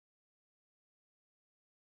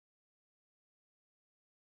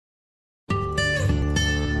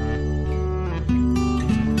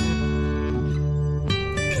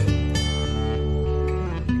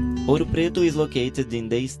Ouro Preto is located in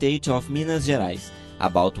the state of Minas Gerais,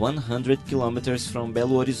 about 100 kilometers from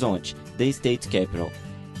Belo Horizonte, the state capital.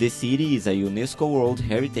 The city is a UNESCO World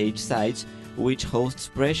Heritage Site which hosts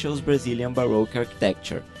precious Brazilian Baroque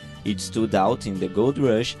architecture. It stood out in the gold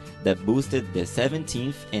rush that boosted the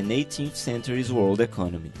 17th and 18th centuries world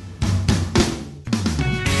economy.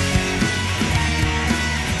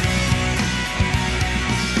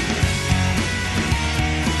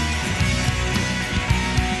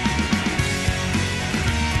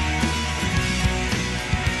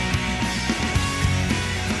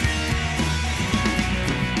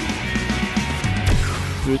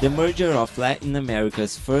 Through the merger of Latin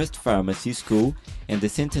America's first pharmacy school and the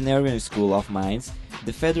Centenarian School of Mines,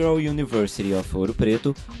 the Federal University of Ouro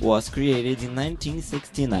Preto was created in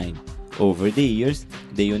 1969. Over the years,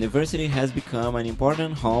 the university has become an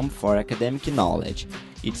important home for academic knowledge.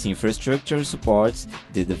 Its infrastructure supports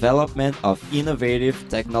the development of innovative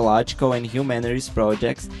technological and humanities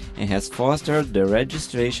projects and has fostered the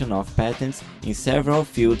registration of patents in several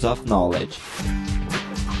fields of knowledge.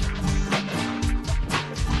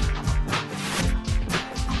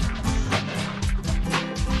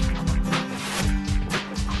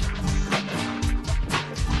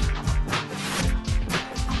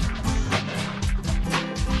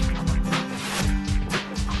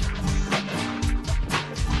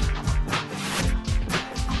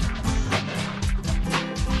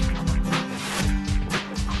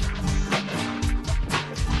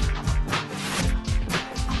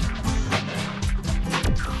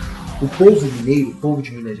 O povo mineiro, o povo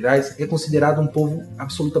de Minas Gerais, é considerado um povo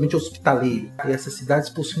absolutamente hospitaleiro. E essas cidades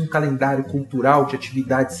possuem um calendário cultural de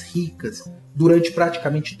atividades ricas durante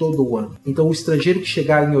praticamente todo o ano. Então, o estrangeiro que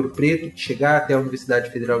chegar em Ouro Preto, que chegar até a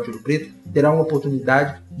Universidade Federal de Ouro Preto, terá uma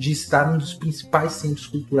oportunidade de estar num dos principais centros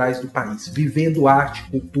culturais do país, vivendo arte,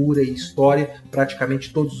 cultura e história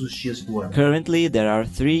praticamente todos os dias do ano. Currently, there are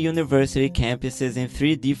 3 university campuses in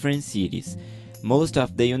 3 different cities. Most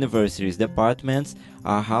of the university's departments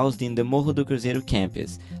are housed in the Morro do Cruzeiro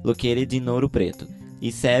campus, located in Ouro Preto.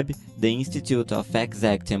 ICEB, the Institute of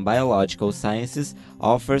Exact and Biological Sciences,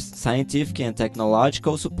 offers scientific and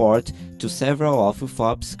technological support to several of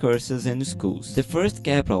UFOP's courses and schools. The first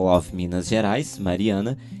capital of Minas Gerais,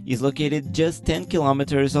 Mariana, is located just 10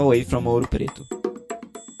 kilometers away from Ouro Preto.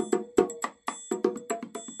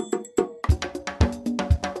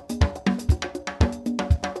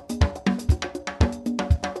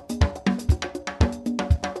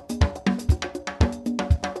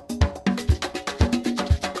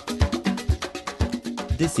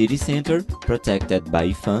 The city center, protected by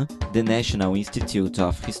IFAM, the National Institute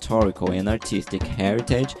of Historical and Artistic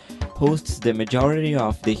Heritage, hosts the majority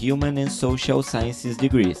of the human and social sciences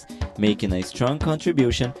degrees, making a strong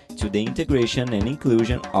contribution to the integration and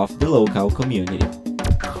inclusion of the local community.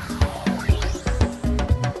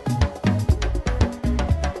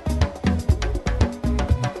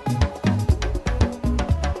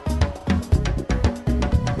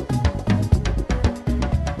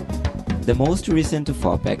 The most recent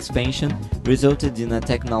UFOP expansion resulted in a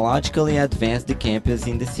technologically advanced campus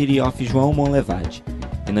in the city of João Monlevade.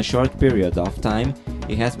 In a short period of time,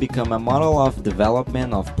 it has become a model of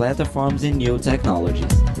development of platforms and new technologies.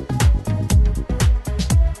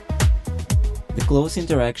 The close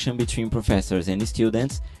interaction between professors and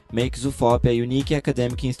students makes UFOP a unique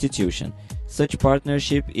academic institution. Such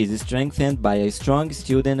partnership is strengthened by a strong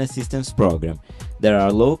student assistance program. There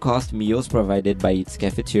are low-cost meals provided by its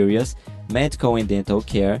cafeterias, medical and dental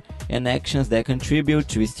care, and actions that contribute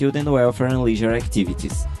to student welfare and leisure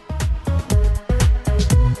activities.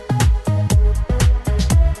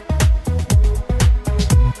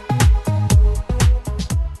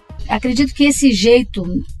 Acredito que esse jeito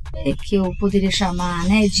que eu poderia chamar,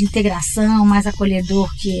 né, de integração mais acolhedor,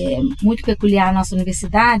 que é muito peculiar à nossa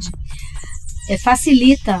universidade,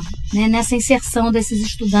 facilita, né, nessa inserção desses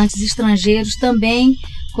estudantes estrangeiros também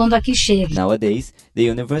quando aqui chegam. Nowadays, the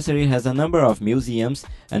university has a number of museums,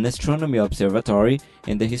 an astronomy observatory,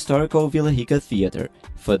 and the historical Vila Rica Theatre.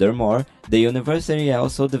 Furthermore, the university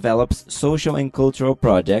also develops social and cultural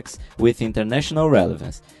projects with international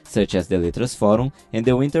relevance, such as the Letras Forum and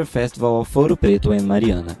the Winter Festival of Ouro Preto and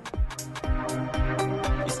Mariana.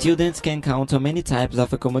 Students can count on many types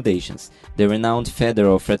of accommodations: the renowned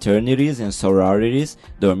federal fraternities and sororities,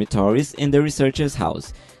 dormitories, and the researchers'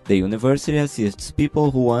 house. The university assists people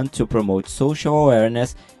who want to promote social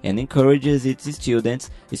awareness and encourages its students,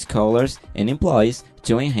 scholars, and employees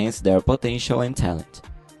to enhance their potential and talent.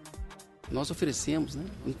 Nós oferecemos, né,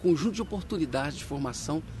 um conjunto de oportunidades de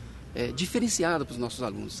formação diferenciada para os nossos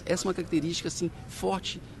alunos. Essa é uma característica assim,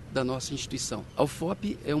 forte da nossa instituição. A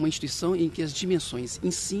UFOP é uma instituição em que as dimensões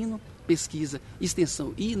ensino, pesquisa,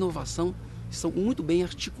 extensão e inovação são muito bem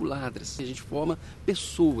articuladas. A gente forma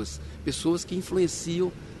pessoas que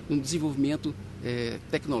influenciam no desenvolvimento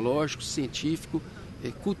tecnológico, científico,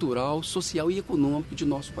 cultural, social e econômico de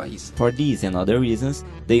nosso país. For these and other reasons,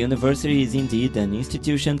 the university is indeed an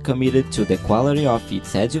institution committed to the quality of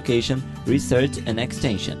its education, research and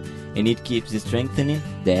extension, and it keeps strengthening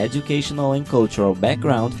the educational and cultural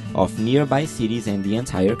background of nearby cities and the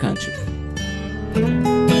entire country.